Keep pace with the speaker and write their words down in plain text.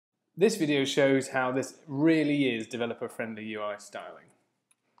This video shows how this really is developer-friendly UI styling.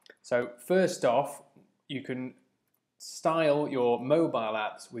 So first off, you can style your mobile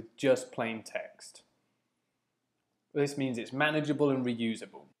apps with just plain text. This means it's manageable and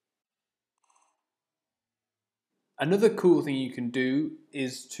reusable. Another cool thing you can do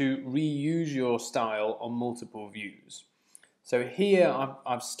is to reuse your style on multiple views. So here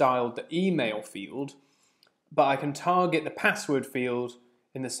I've styled the email field, but I can target the password field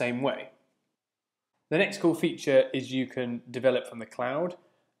in the same way. The next cool feature is you can develop from the cloud.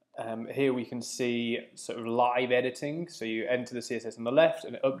 Here we can see sort of live editing. So you enter the CSS on the left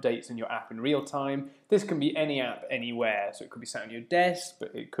and it updates in your app in real time. This can be any app anywhere. So it could be sat on your desk,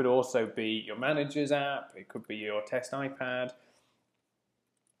 but it could also be your manager's app. It could be your test iPad.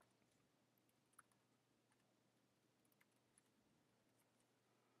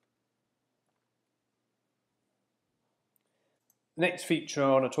 The next feature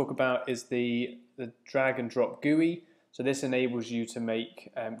I want to talk about is the drag and drop GUI. So this enables you to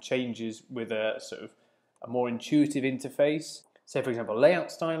make changes with a sort of a more intuitive interface. Say for example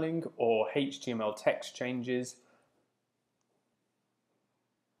layout styling or HTML text changes.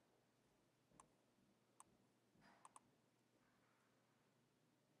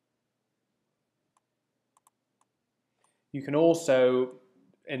 You can also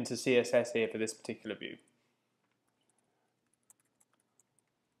enter CSS here for this particular view.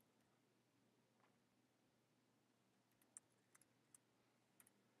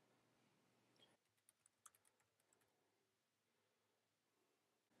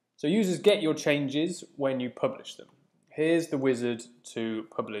 So users get your changes when you publish them. Here's the wizard to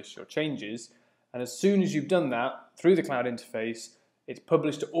publish your changes, and as soon as you've done that, through the cloud interface, it's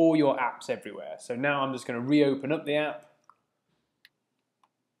published to all your apps everywhere. So now I'm just going to reopen up the app.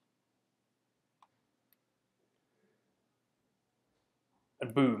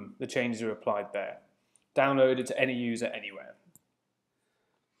 And boom, the changes are applied there. Downloaded to any user anywhere.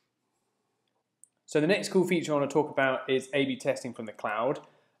 So the next cool feature I want to talk about is A/B testing from the cloud.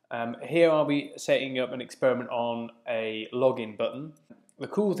 Here I'll be setting up an experiment on a login button. The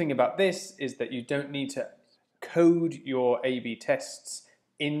cool thing about this is that you don't need to code your A/B tests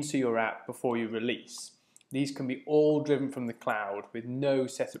into your app before you release. These can be all driven from the cloud with no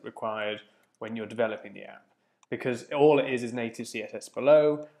setup required when you're developing the app, because all it is native CSS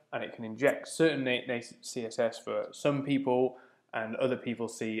below, and it can inject certain native CSS for some people, and other people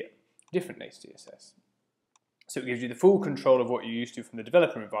see different native CSS. So it gives you the full control of what you're used to from the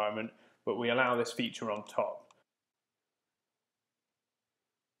developer environment, but we allow this feature on top.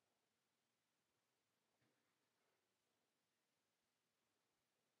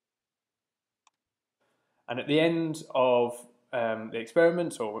 And at the end of the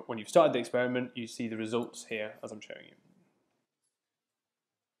experiment, or when you've started the experiment, you see the results here as I'm showing you.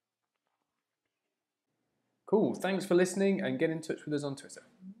 Cool, thanks for listening and get in touch with us on Twitter.